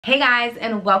Hey guys,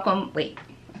 and welcome. Wait,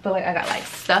 I feel like I got like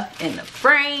stuff in the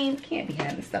frame. Can't be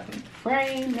having stuff in the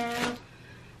frame now.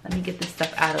 Let me get this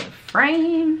stuff out of the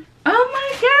frame. Oh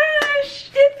my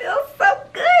gosh, it feels so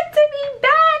good to be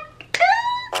back.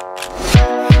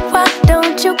 Why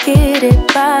don't you get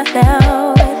it by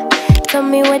now? Tell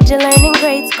me what you learned in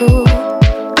grade school.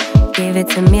 Give it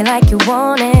to me like you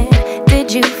want it.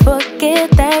 Did you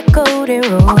forget that golden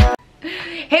rule?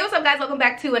 Hey, what's up guys? Welcome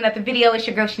back to another video. It's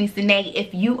your girl Shanese Danae.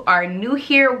 If you are new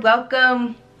here,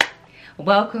 welcome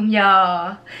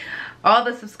y'all. All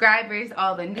the subscribers,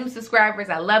 all the new subscribers,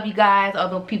 I love you guys. All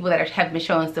the people that have been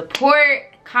showing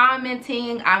support,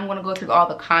 commenting. I'm gonna go through all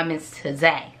the comments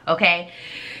today, okay?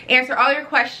 Answer all your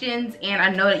questions, and I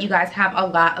know that you guys have a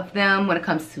lot of them when it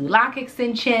comes to lock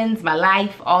extensions, my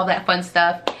life, all that fun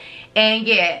stuff. And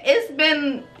yeah, it's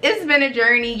been a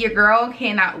journey. Your girl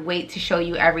cannot wait to show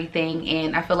you everything,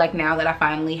 and I feel like now that I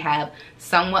finally have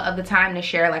somewhat of the time to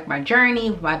share like my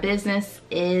journey, what my business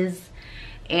is,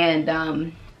 and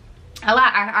a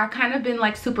lot. I kind of been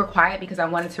like super quiet because I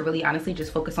wanted to really honestly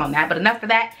just focus on that, but enough of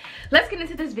that. Let's get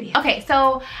into this video. Okay,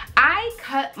 so I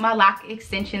cut my lock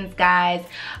extensions, guys.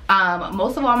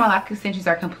 Most of all my lock extensions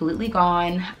are completely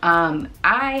gone.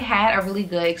 I had a really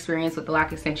good experience with the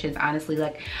lock extensions, honestly.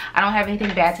 Like, I don't have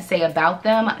anything bad to say about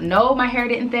them. No, my hair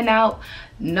didn't thin out.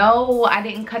 No, I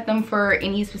didn't cut them for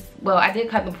any, well, I did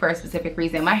cut them for a specific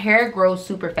reason. My hair grows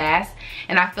super fast,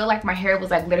 and I feel like my hair was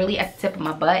like literally at the tip of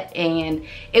my butt, and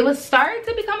it was starting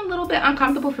to become a little bit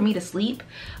uncomfortable for me to sleep.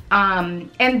 And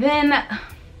then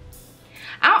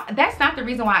that's not the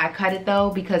reason why I cut it though,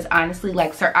 because honestly,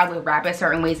 like, I would wrap it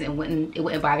certain ways and it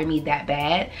wouldn't bother me that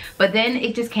bad. But then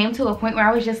it just came to a point where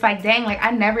I was just like, dang, like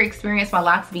I never experienced my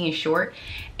locks being short,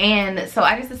 and so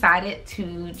I just decided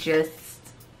to just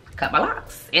cut my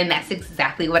locks, and that's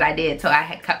exactly what I did. So I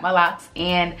had cut my locks,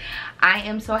 and I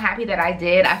am so happy that I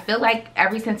did. I feel like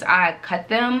ever since I cut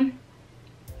them,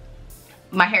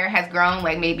 my hair has grown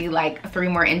like maybe like 3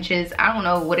 more inches. I don't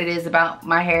know what it is about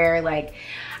my hair. Like,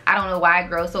 I don't know why it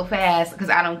grows so fast, because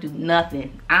I don't do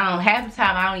nothing. Half the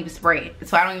time I don't even spray it,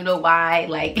 so I don't even know why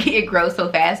like it grows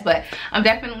so fast. But I'm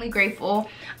definitely grateful.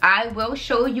 I will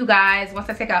show you guys, once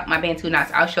I take out my Bantu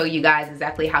knots, I'll show you guys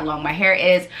exactly how long my hair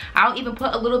is. I'll even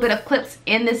put a little bit of clips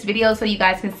in this video so you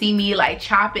guys can see me like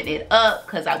chopping it up,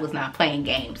 because I was not playing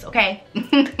games, okay?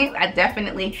 I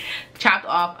definitely chopped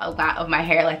off a lot of my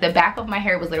hair. Like, the back of my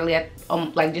hair was literally at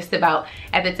like just about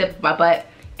at the tip of my butt,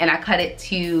 and I cut it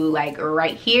to like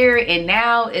right here, and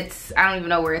now it's, I don't even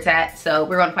know where it's at. So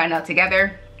we're gonna find out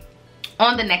together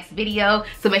on the next video.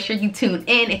 So make sure you tune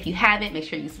in. If you haven't, make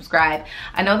sure you subscribe.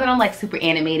 I know that I'm like super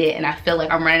animated, and I feel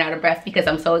like I'm running out of breath because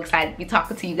I'm so excited to be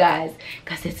talking to you guys,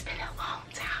 because it's been a long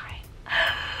time.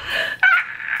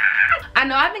 I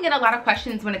know I've been getting a lot of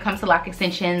questions when it comes to lock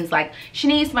extensions, like,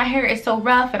 Shanese, my hair is so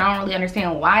rough and I don't really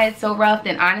understand why it's so rough.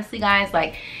 And honestly guys,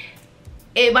 like,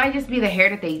 it might just be the hair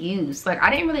that they use. Like, I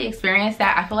didn't really experience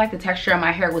that. I feel like the texture of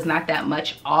my hair was not that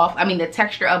much off. I mean, the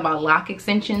texture of my lock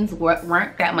extensions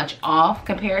weren't that much off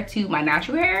compared to my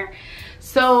natural hair.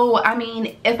 So, I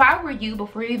mean, if I were you,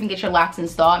 before you even get your locks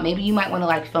installed, maybe you might want to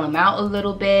like fill them out a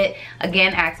little bit.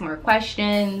 Again, ask more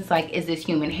questions, like, is this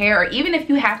human hair? Or even if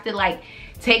you have to like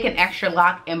take an extra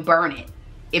lock and burn it.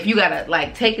 If you gotta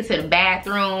like take it to the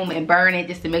bathroom and burn it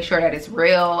just to make sure that it's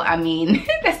real, I mean,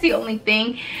 that's the only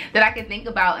thing that I can think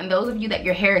about. And those of you that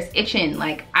your hair is itching,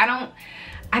 like, I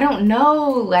don't know,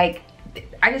 like,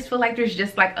 I just feel like there's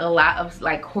just like a lot of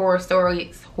like horror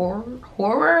stories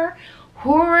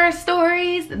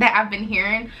that I've been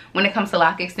hearing when it comes to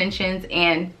lock extensions.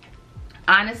 And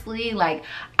honestly, like,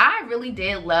 I really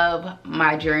did love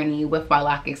my journey with my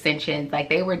lock extensions. Like,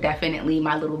 they were definitely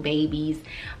my little babies.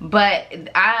 But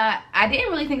I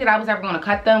didn't really think that I was ever going to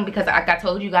cut them, because like I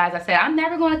told you guys, I said I'm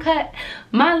never going to cut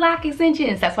my lock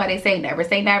extensions. That's why they say never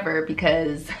say never,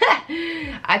 because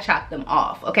I chopped them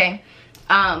off, okay?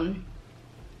 I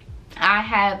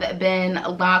have been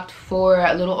locked for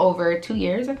a little over 2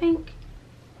 years, I think.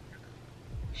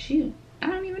 Shoot, I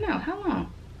don't even know how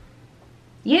long.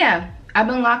 Yeah, I've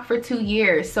been locked for 2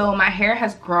 years, so my hair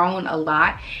has grown a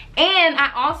lot. And I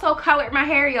also colored my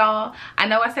hair, y'all. I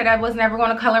know I said I was never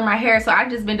going to color my hair, so I've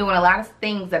just been doing a lot of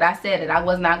things that I said that I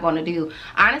was not going to do.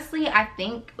 Honestly, I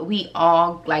think we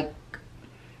all, like,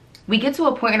 we get to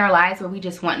a point in our lives where we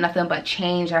just want nothing but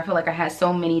change. I feel like I had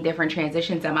so many different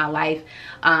transitions in my life.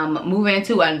 Moving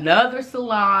into another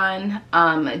salon,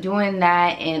 doing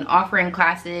that, and offering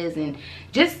classes, and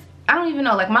just, I don't even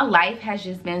know, like, my life has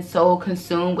just been so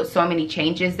consumed with so many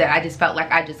changes that I just felt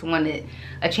like I just wanted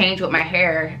a change with my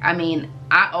hair. I mean,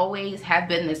 I always have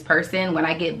been this person. When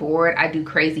I get bored, I do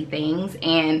crazy things.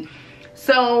 And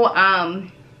so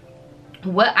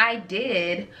what I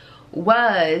did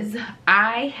was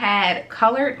I had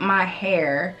colored my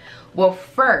hair. Well,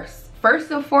 first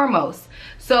and foremost,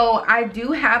 so I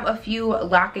do have a few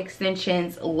lock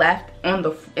extensions left on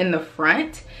in the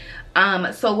front.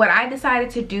 So what I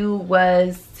decided to do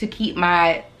was to keep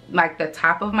my the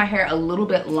top of my hair a little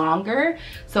bit longer,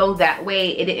 so that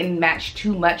way it didn't match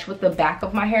too much with the back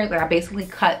of my hair. Like I basically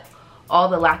cut all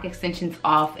the lock extensions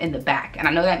off in the back, and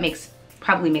I know that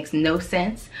probably makes no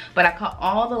sense, but I cut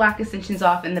all the lock extensions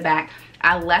off in the back.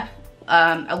 I left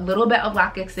a little bit of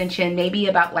lock extension, maybe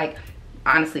about like,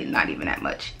 honestly not even that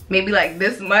much, maybe like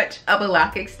this much of a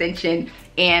lock extension,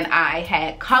 and I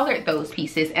had colored those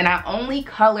pieces, and I only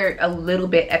colored a little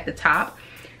bit at the top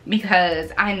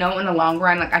because I know in the long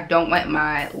run, like I don't want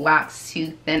my locks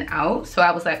to thin out. So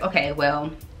I was like, okay,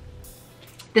 well,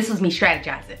 this was me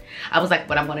strategizing. I was like,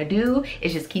 what I'm gonna do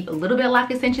is just keep a little bit of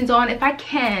lock extensions on if I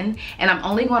can, and I'm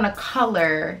only gonna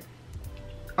color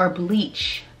or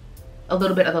bleach a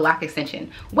little bit of the lock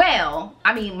extension. Well,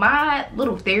 I mean, my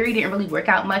little theory didn't really work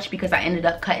out much because I ended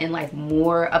up cutting like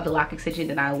more of the lock extension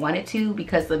than I wanted to,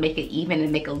 because to make it even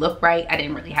and make it look right, I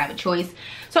didn't really have a choice.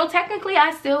 So technically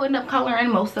I still end up coloring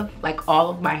most of, like, all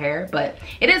of my hair, but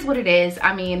it is what it is.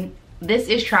 I mean, this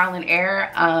is trial and error.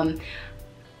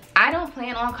 I don't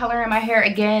plan on coloring my hair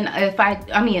again.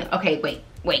 I mean, okay, wait.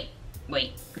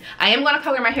 I am gonna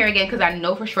color my hair again because I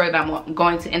know for sure that I'm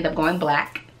going to end up going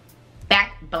black,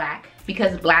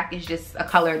 because black is just a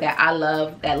color that I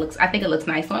love. I think it looks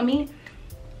nice on me.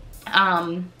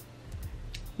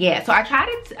 Yeah, so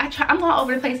I'm going all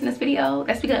over the place in this video.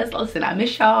 That's because, listen, I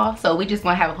miss y'all, so we just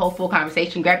gonna have a whole full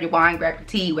conversation. Grab your wine, grab your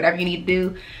tea, whatever you need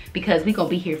to do, because we gonna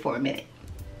be here for a minute.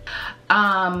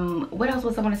 What else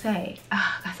was I gonna say?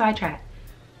 I got sidetracked.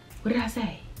 What did I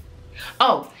say?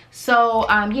 Oh, so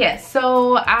yeah,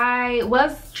 so I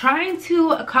was trying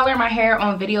to color my hair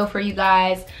on video for you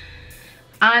guys.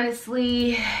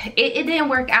 Honestly, it didn't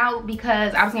work out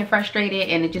because I was getting frustrated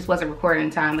and it just wasn't recording in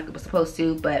time like it was supposed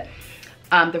to. But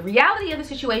the reality of the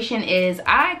situation is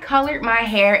I colored my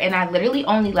hair and I literally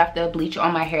only left the bleach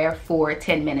on my hair for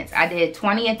 10 minutes. I did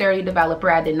 20 and 30 developer.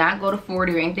 I did not go to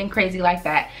 40 or anything crazy like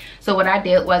that. So what I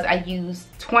did was I used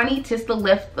 20 just to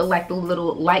lift the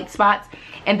little light spots.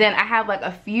 And then I have like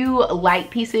a few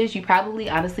light pieces. You probably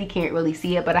honestly can't really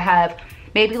see it, but I have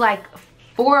maybe like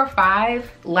 4 or 5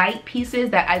 light pieces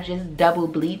that I just double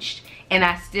bleached, and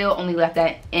I still only left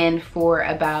that in for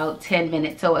about 10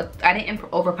 minutes. So I didn't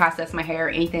over process my hair or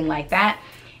anything like that.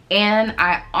 And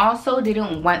I also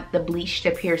didn't want the bleach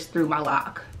to pierce through my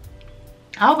lock.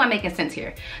 I hope I'm making sense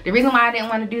here. The reason why I didn't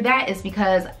want to do that is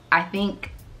because I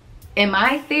think, in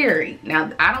my theory, now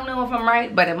I don't know if I'm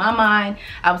right, but in my mind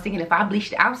I was thinking if I bleached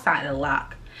the outside of the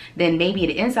lock, then maybe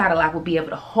the inside of the lock will be able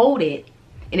to hold it,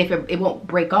 and if it won't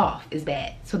break off as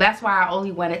bad. So that's why I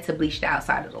only wanted to bleach the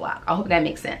outside of the lock. I hope that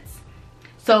makes sense.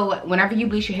 So whenever you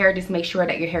bleach your hair, just make sure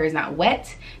that your hair is not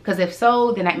wet, because if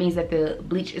so, then that means that the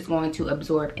bleach is going to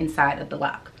absorb inside of the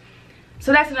lock.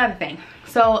 So that's another thing.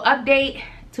 So update,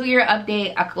 2-year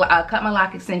update, I cut my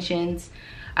lock extensions,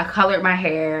 I colored my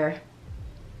hair.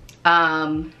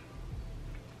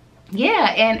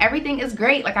 Yeah, and everything is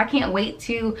great. Like, I can't wait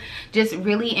to just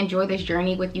really enjoy this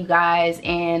journey with you guys.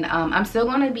 And I'm still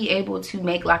going to be able to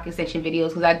make lock extension videos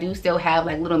because I do still have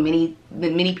like little mini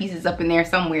pieces up in there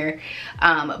somewhere.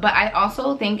 But I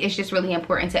also think it's just really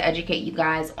important to educate you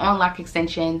guys on lock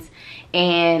extensions,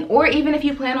 and or even if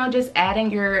you plan on just adding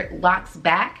your locks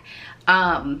back,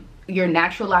 your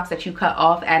natural locks that you cut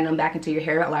off, adding them back into your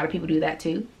hair. A lot of people do that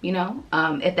too, you know,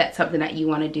 if that's something that you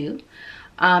want to do.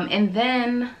 And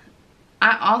then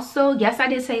I also, yes, I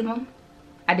did save them.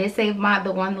 I did save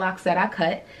the 1 locks that I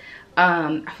cut.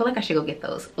 I feel like I should go get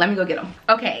those. Let me go get them.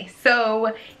 Okay,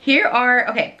 so here are,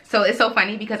 okay, so it's so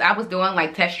funny because I was doing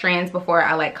like test strands before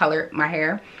I like colored my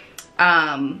hair.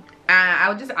 I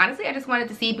would just, honestly, I just wanted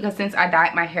to see, because since I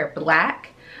dyed my hair black,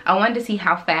 I wanted to see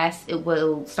how fast it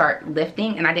will start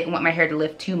lifting, and I didn't want my hair to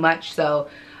lift too much. So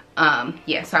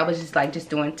yeah, so I was just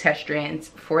doing test strands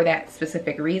for that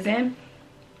specific reason.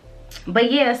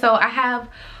 But yeah, so I have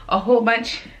a whole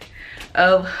bunch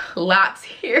of locks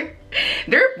here.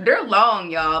 They're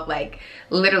long, y'all, like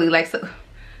literally, like, so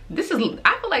this is,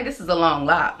 I feel like this is a long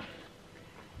lock,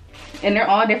 and they're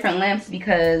all different lengths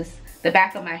because the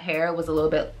back of my hair was a little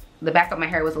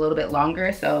bit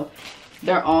longer, so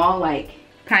they're all like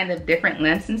kind of different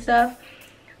lengths and stuff.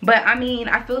 But I mean,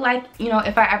 I feel like, you know,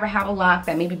 if I ever have a lock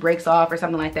that maybe breaks off or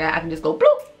something like that, I can just go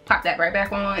bloop, pop that right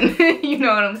back on. You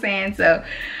know what I'm saying? So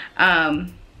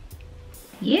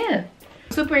yeah,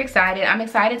 super excited. I'm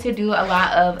excited to do a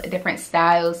lot of different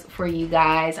styles for you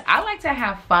guys. I like to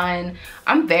have fun.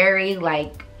 I'm very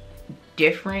like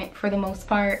different for the most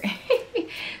part.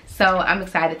 So I'm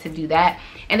excited to do that.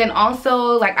 And then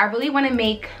also, like, I really want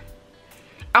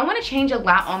to change a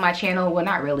lot on my channel. Well,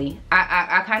 not really.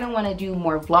 I kind of want to do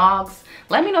more vlogs.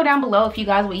 Let me know down below if you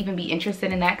guys would even be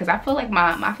interested in that, because I feel like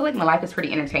my life is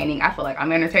pretty entertaining. I feel like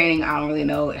I'm entertaining. I don't really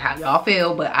know how y'all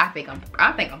feel, but I think I'm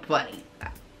funny.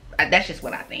 That's just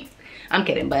what I think. I'm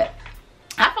kidding, but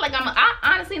I feel like I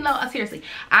honestly, no, seriously,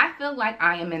 I feel like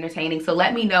I am entertaining. So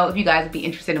let me know if you guys would be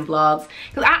interested in vlogs,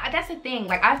 because that's the thing.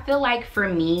 Like, I feel like for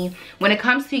me, when it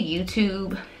comes to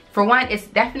YouTube, for one, it's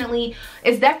definitely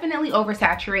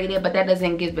oversaturated, but that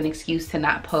doesn't give an excuse to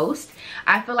not post.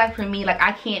 I feel like for me, like,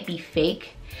 I can't be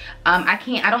fake.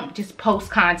 I don't just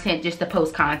post content just to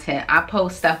post content. I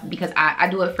post stuff because I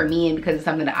do it for me and because it's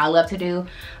something that I love to do.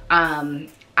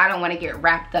 I don't want to get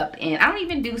wrapped up in, I don't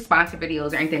even do sponsor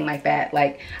videos or anything like that.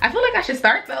 Like, I feel like I should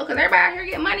start though, because everybody out here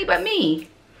get money but me.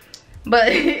 But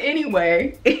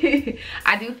anyway,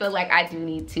 I do feel like I do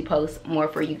need to post more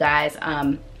for you guys,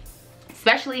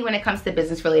 especially when it comes to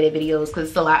business related videos, because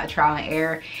it's a lot of trial and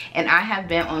error. And I have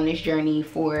been on this journey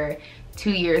for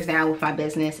 2 years now with my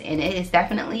business, and it is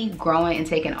definitely growing and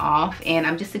taking off, and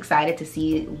I'm just excited to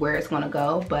see where it's going to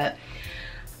go. But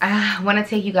I want to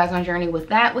take you guys on a journey with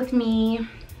that with me.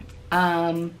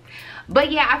 But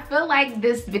yeah, I feel like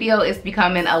this video is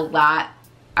becoming a lot.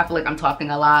 I feel like I'm talking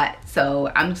a lot,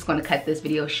 so I'm just going to cut this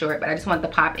video short. But I just wanted to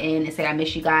pop in and say I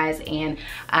miss you guys, and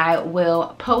I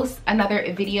will post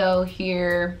another video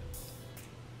here.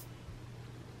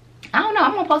 I don't know,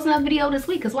 I'm gonna post another video this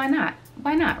week, because why not?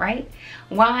 Why not, right?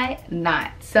 Why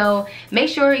not? So make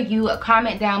sure you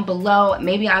comment down below.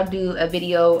 Maybe I'll do a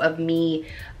video of me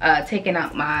taking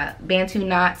out my Bantu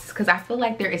knots, because I feel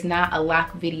like there is not a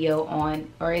lock video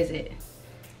on, or is it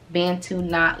Bantu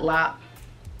knot lock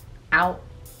out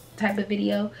type of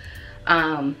video?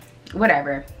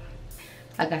 Whatever.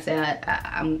 Like I said,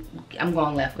 I'm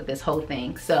going left with this whole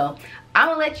thing. So I'm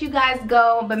gonna let you guys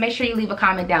go, but make sure you leave a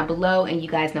comment down below, and you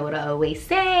guys know what I always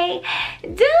say.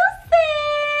 Deuces!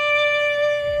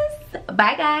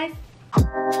 Bye, guys.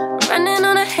 Running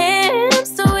on a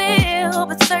hamster wheel,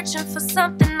 but searching for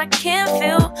something I can't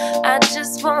feel. I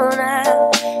just wanna